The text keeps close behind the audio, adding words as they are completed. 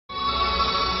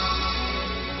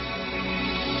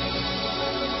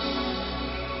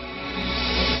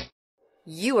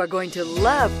You are going to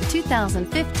love the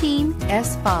 2015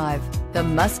 S5. The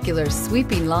muscular,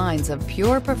 sweeping lines of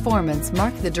pure performance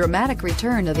mark the dramatic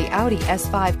return of the Audi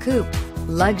S5 Coupe.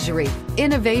 Luxury,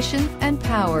 innovation, and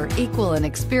power equal an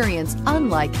experience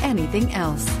unlike anything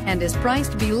else and is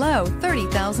priced below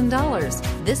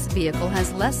 $30,000. This vehicle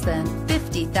has less than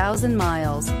 50,000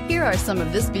 miles. Here are some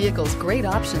of this vehicle's great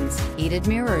options: heated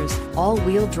mirrors,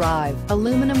 all-wheel drive,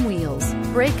 aluminum wheels,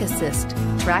 brake assist,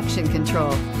 traction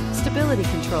control, stability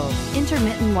control,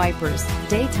 intermittent wipers,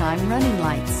 daytime running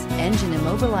lights, engine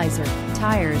immobilizer,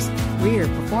 tires, rear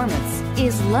performance.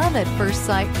 Is love at first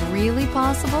sight really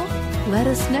possible? Let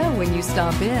us know when you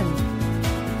stop in.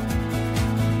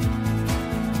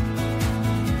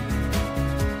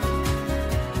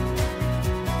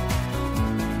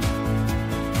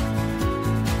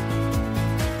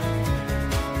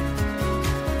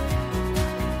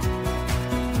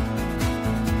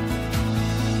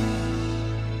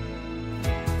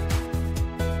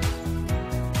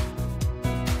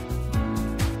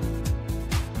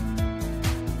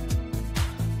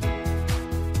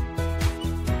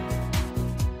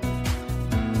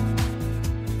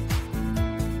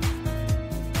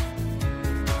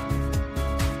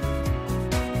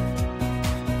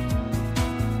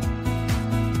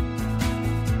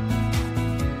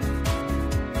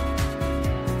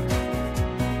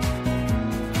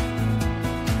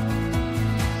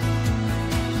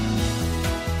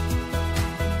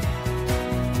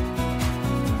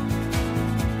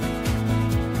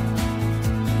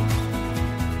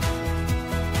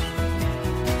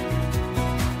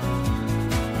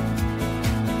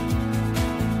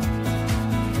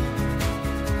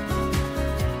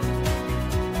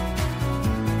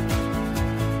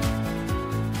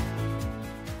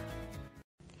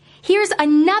 Here's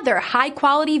another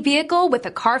high-quality vehicle with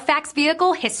a CARFAX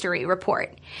Vehicle History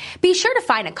Report. Be sure to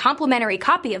find a complimentary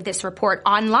copy of this report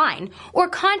online or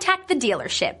contact the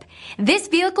dealership. This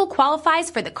vehicle qualifies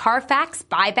for the CARFAX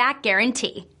Buyback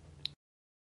Guarantee.